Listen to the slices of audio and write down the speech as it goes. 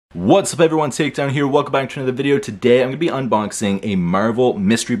What's up everyone, Takedown here, welcome back to another video. Today I'm going to be unboxing a Mavel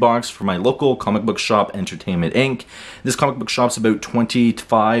Mystery Box from my local comic book shop, Entertainment Inc. This comic book shop's about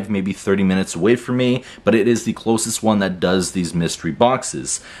 25, maybe 30 minutes away from me, but it is the closest one that does these mystery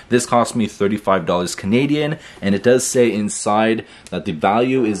boxes. This cost me $35 Canadian, and it does say inside that the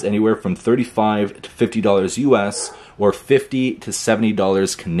value is anywhere from $35 to $50 US, or $50 to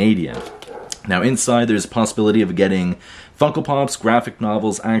 $70 Canadian. Now inside there's a possibility of getting Funko Pops, graphic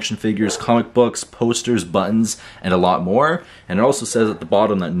novels, action figures, comic books, posters, buttons, and a lot more. And it also says at the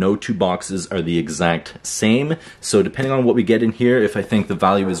bottom that no two boxes are the exact same. So depending on what we get in here, if I think the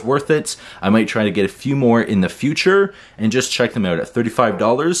value is worth it, I might try to get a few more in the future and just check them out at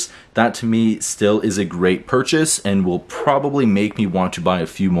 $35. That to me still is a great purchase and will probably make me want to buy a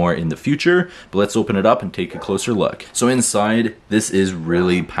few more in the future. But let's open it up and take a closer look. So inside, this is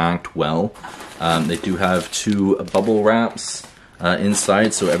really packed well. They do have two bubble wraps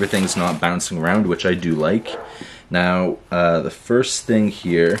inside, so everything's not bouncing around, which I do like. Now, the first thing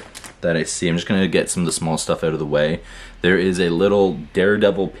here that I see, I'm just going to get some of the small stuff out of the way. There is a little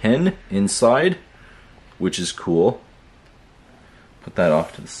Daredevil pin inside, which is cool. Put that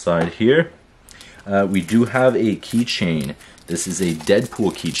off to the side here. We do have a keychain. This is a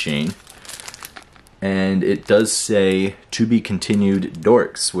Deadpool keychain. And it does say, "To be continued,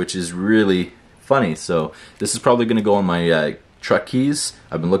 dorks," which is really funny. So this is probably going to go on my truck keys.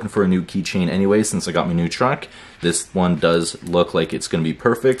 I've been looking for a new keychain anyway since I got my new truck. This one does look like it's going to be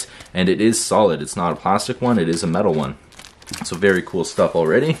perfect, and it is solid. It's not a plastic one, it is a metal one. So very cool stuff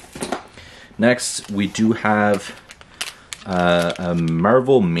already. Next we do have a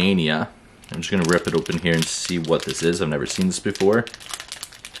Marvel Mania. I'm just going to rip it open here and see what this is. I've never seen this before.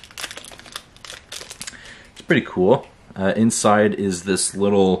 It's pretty cool. Inside is this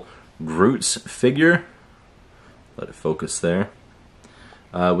little Groot's figure. Let it focus there.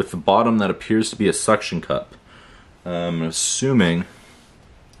 With the bottom that appears to be a suction cup. I'm assuming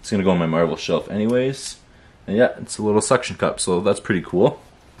it's going to go on my Marvel shelf anyways. And yeah, it's a little suction cup, so that's pretty cool.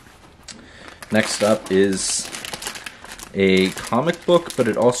 Next up is a comic book, but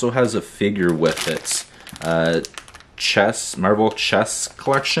it also has a figure with it. Marvel chess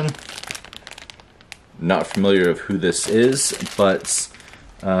collection. Not familiar of who this is, but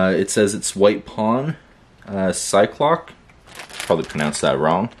it says it's White Pawn Cyclock. Probably pronounced that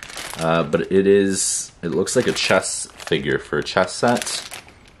wrong. But it looks like a chess figure for a chess set.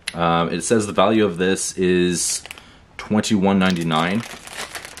 It says the value of this is $21.99.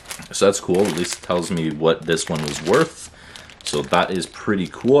 So that's cool. At least it tells me what this one was worth. So that is pretty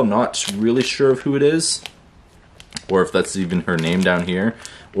cool. I'm not really sure of who it is, or if that's even her name down here,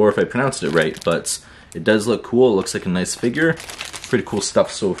 or if I pronounced it right, but it does look cool. It looks like a nice figure. Pretty cool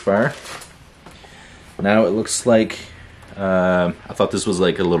stuff so far. Now it looks like, I thought this was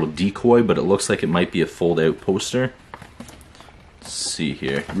like a little decoy, but it looks like it might be a fold-out poster. Let's see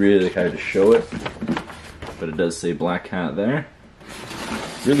here. Really hard to show it, but it does say Black Cat there.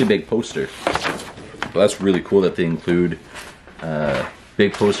 Really big poster. But that's really cool that they include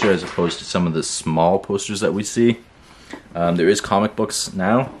big poster as opposed to some of the small posters that we see. There is comic books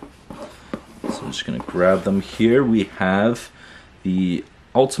now. So I'm just going to grab them here. We have the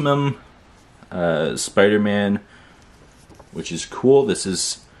Ultimate Spider-Man, which is cool. This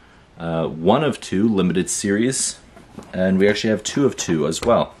is one of two limited series, and we actually have two of two as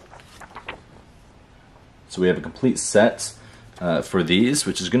well. So we have a complete set for these,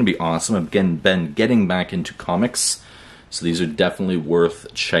 which is going to be awesome. I've again been getting back into comics, so these are definitely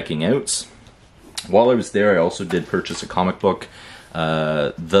worth checking out. While I was there, I also did purchase a comic book,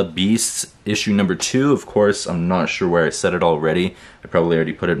 The Beast issue number 2. Of course, I'm not sure where I said it already. I probably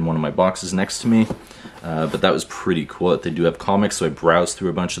already put it in one of my boxes next to me. But that was pretty cool that they do have comics, so I browsed through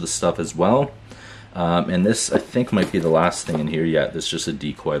a bunch of the stuff as well. And this, I think, might be the last thing in here yet. There's just a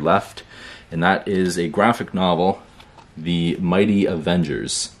decoy left. And that is a graphic novel, The Mighty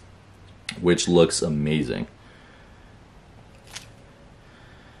Avengers, which looks amazing.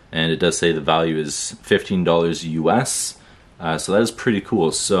 And it does say the value is $15 US. So that is pretty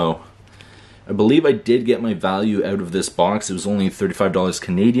cool. So I believe I did get my value out of this box. It was only $35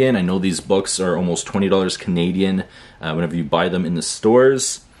 Canadian. I know these books are almost $20 Canadian whenever you buy them in the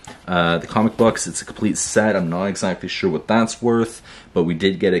stores. The comic books, it's a complete set. I'm not exactly sure what that's worth, but we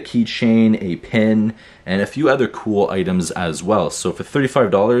did get a keychain, a pin, and a few other cool items as well. So for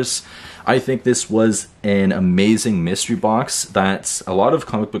 $35, I think this was an amazing mystery box. That a lot of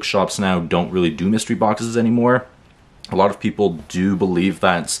comic book shops now don't really do mystery boxes anymore. A lot of people do believe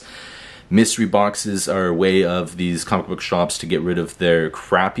that mystery boxes are a way of these comic book shops to get rid of their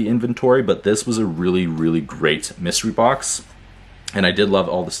crappy inventory, but this was a really, really great mystery box. and I did love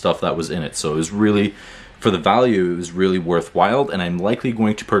all the stuff that was in it. So it was really, for the value, it was really worthwhile, and I'm likely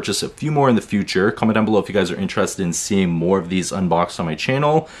going to purchase a few more in the future. Comment down below if you guys are interested in seeing more of these unboxed on my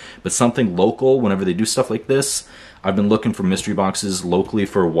channel, but something local whenever they do stuff like this. I've been looking for mystery boxes locally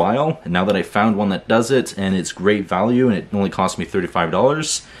for a while, and now that I found one that does it, and it's great value, and it only cost me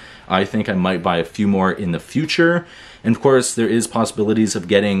 $35, I think I might buy a few more in the future. And of course, there is possibilities of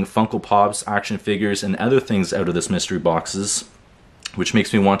getting Funko Pops, action figures, and other things out of this mystery boxes, which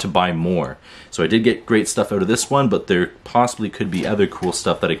makes me want to buy more. So I did get great stuff out of this one, but there possibly could be other cool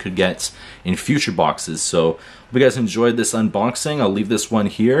stuff that I could get in future boxes. So hope you guys enjoyed this unboxing. I'll leave this one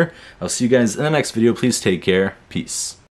here. I'll see you guys in the next video. Please take care. Peace.